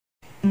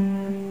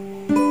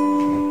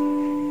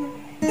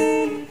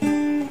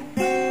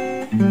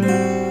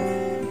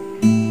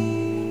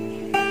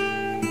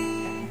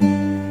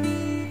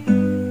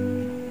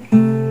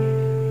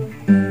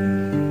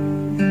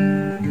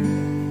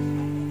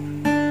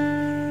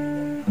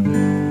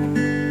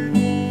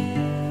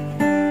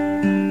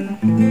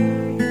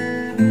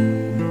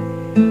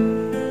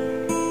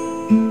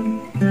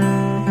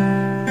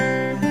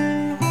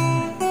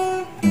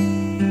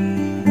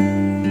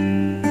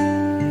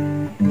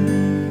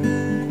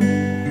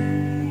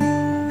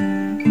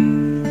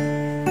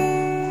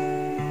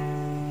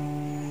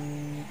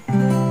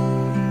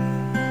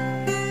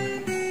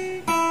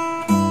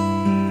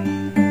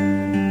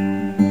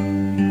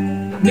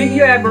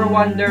you ever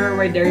wonder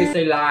why there is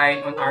a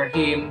line on our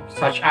hymn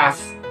such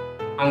as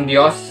Ang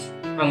Diyos,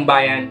 ang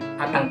Bayan,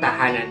 at ang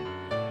Tahanan?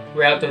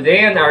 Well,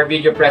 today in our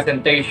video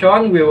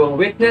presentation, we will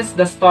witness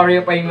the story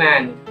of a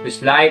man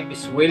whose life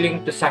is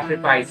willing to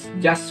sacrifice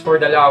just for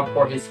the love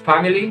for his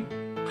family,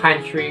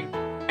 country,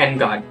 and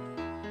God.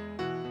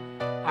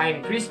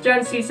 I'm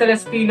Christian C.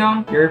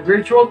 Celestino, your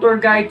virtual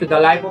tour guide to the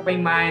life of a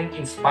man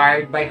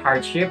inspired by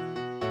hardship,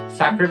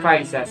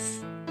 sacrifices,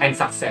 and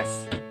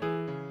success.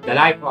 The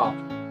life of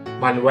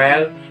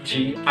Manuel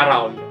G.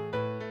 Araullo.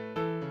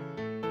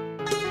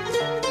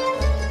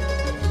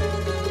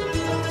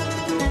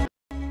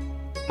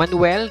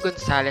 Manuel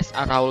Gonzalez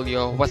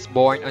Araullo was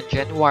born on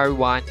January 1,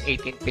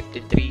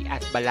 1853 at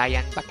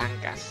Balayan,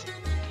 Batangas.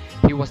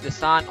 He was the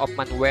son of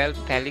Manuel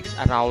Felix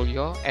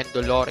Araullo and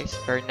Dolores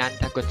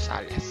Fernanda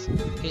Gonzalez.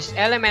 His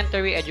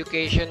elementary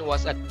education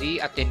was at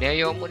the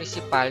Ateneo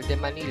Municipal de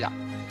Manila,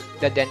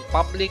 the then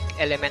public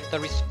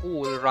elementary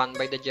school run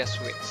by the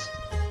Jesuits.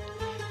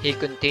 He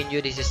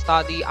continued his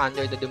study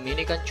under the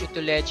Dominican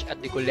tutelage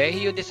at the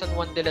Colegio de San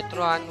Juan de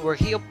Letran, where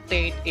he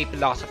obtained a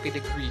philosophy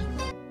degree.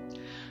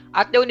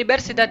 At the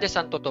Universidad de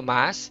Santo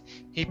Tomas,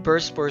 he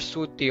first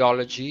pursued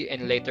theology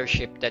and later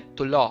shifted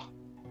to law.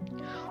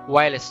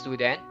 While a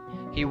student,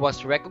 he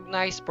was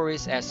recognized for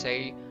his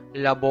essay,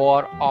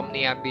 Labor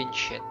Omnia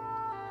Vincit,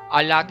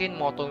 a Latin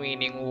motto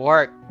meaning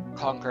work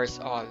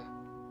conquers all.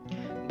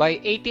 By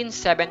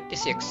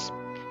 1876,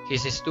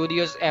 his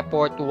studious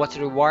effort was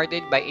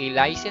rewarded by a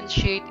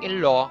licentiate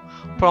in law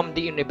from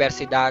the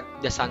Universidad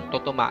de Santo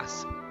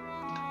Tomas.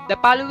 The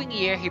following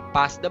year, he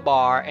passed the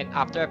bar and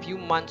after a few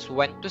months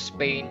went to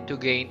Spain to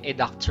gain a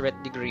doctorate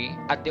degree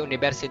at the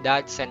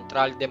Universidad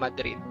Central de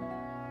Madrid.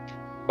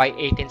 By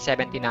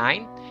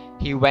 1879,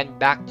 he went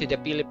back to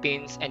the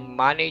Philippines and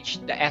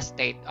managed the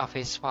estate of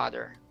his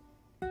father.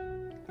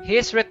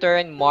 His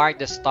return marked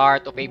the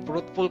start of a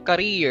fruitful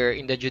career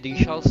in the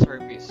judicial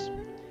service.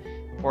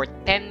 For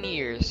 10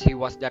 years, he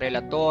was the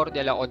Relator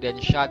de la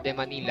Audiencia de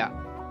Manila.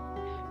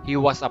 He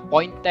was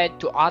appointed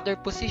to other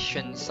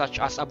positions such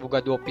as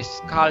Abogado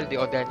Fiscal de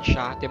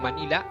Audiencia de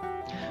Manila,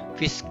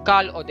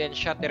 Fiscal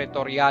Audiencia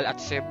Territorial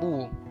at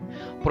Cebu,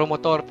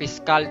 Promotor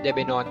Fiscal de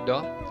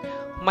Binondo,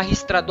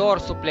 Magistrador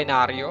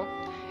Suplenario,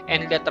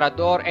 and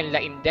Letrador en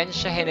la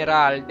Intendencia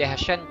General de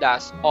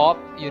Haciendas of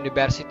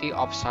University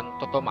of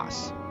Santo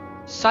Tomas.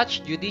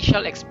 Such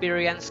judicial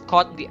experience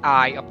caught the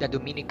eye of the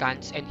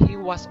Dominicans and he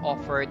was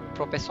offered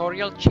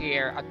professorial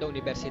chair at the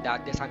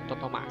Universidad de Santo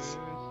Tomas.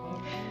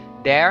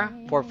 There,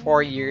 for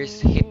 4 years,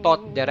 he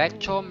taught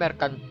Derecho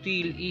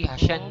Mercantil y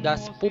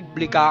Haciendas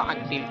Pública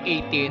until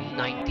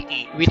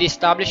 1898. With the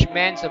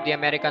establishment of the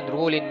American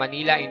rule in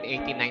Manila in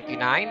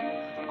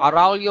 1899,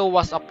 Araullo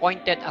was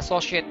appointed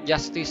Associate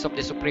Justice of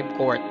the Supreme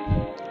Court.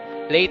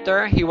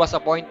 Later, he was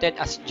appointed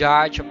as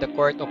Judge of the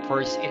Court of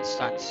First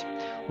Instance,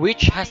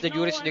 which has the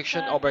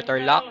jurisdiction over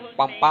Tarlac,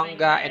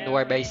 Pampanga, and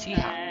Nueva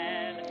Ecija.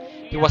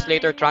 He was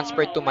later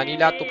transferred to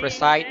Manila to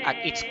preside at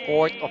its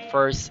Court of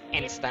First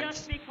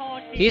Instance.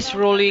 His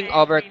ruling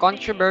over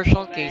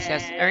controversial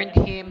cases earned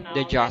him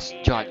the Just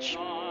Judge.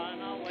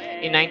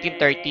 In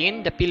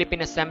 1913, the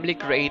Philippine Assembly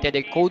created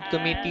a code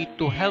committee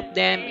to help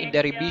them in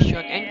the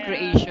revision and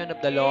creation of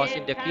the laws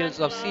in the fields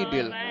of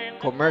civil,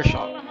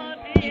 commercial,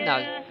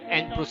 penal,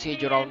 and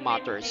procedural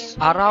matters.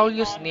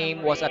 Araullo's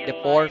name was at the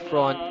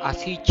forefront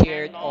as he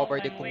chaired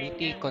over the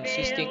committee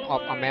consisting of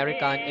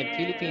American and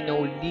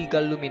Filipino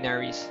legal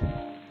luminaries.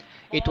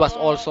 It was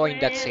also in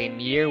that same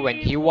year when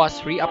he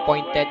was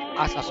reappointed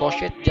as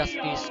Associate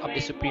Justice of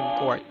the Supreme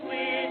Court.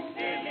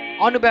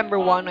 On November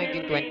 1,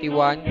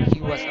 1921,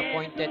 he was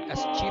appointed as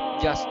Chief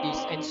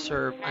Justice and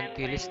served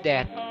until his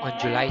death on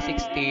July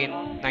 16,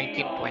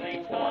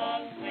 1924.